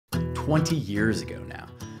20 years ago now,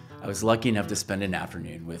 I was lucky enough to spend an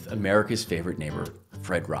afternoon with America's favorite neighbor,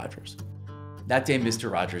 Fred Rogers. That day,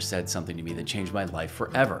 Mr. Rogers said something to me that changed my life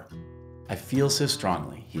forever. "I feel so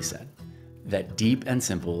strongly," he said, "that deep and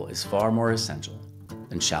simple is far more essential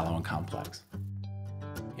than shallow and complex."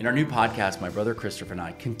 In our new podcast, my brother Christopher and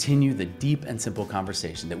I continue the deep and simple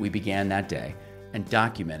conversation that we began that day and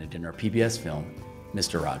documented in our PBS film,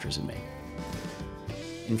 Mr. Rogers and Me.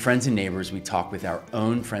 In Friends and Neighbors, we talk with our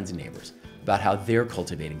own friends and neighbors about how they're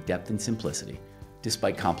cultivating depth and simplicity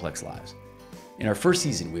despite complex lives. In our first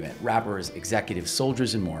season, we met rappers, executives,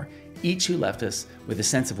 soldiers, and more, each who left us with a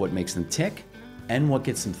sense of what makes them tick and what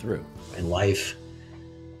gets them through. In life,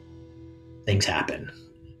 things happen.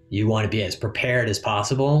 You want to be as prepared as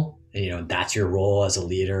possible. That's your role as a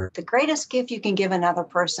leader. The greatest gift you can give another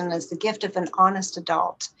person is the gift of an honest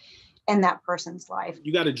adult in that person's life.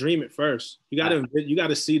 You got to dream it first. You got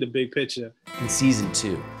to see the big picture. In season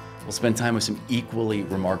 2, we'll spend time with some equally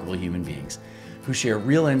remarkable human beings who share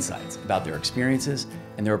real insights about their experiences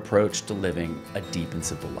and their approach to living a deep and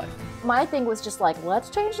simple life. My thing was just like, let's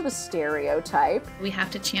change the stereotype. We have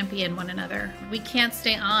to champion one another. We can't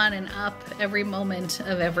stay on and up every moment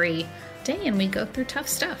of every day, and we go through tough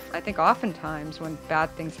stuff. I think oftentimes when bad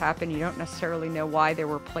things happen, you don't necessarily know why they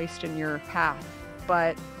were placed in your path,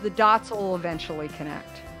 but the dots will eventually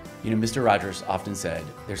connect. Mr. Rogers often said,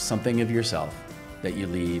 there's something of yourself that you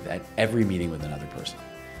leave at every meeting with another person.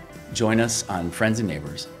 Join us on Friends and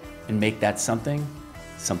Neighbors and make that something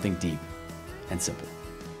deep and simple.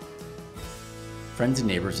 Friends and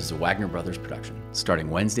Neighbors is a Wagner Brothers production. Starting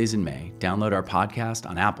Wednesdays in May, download our podcast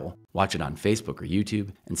on Apple, watch it on Facebook or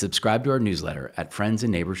YouTube, and subscribe to our newsletter at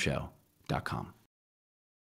friendsandneighborshow.com.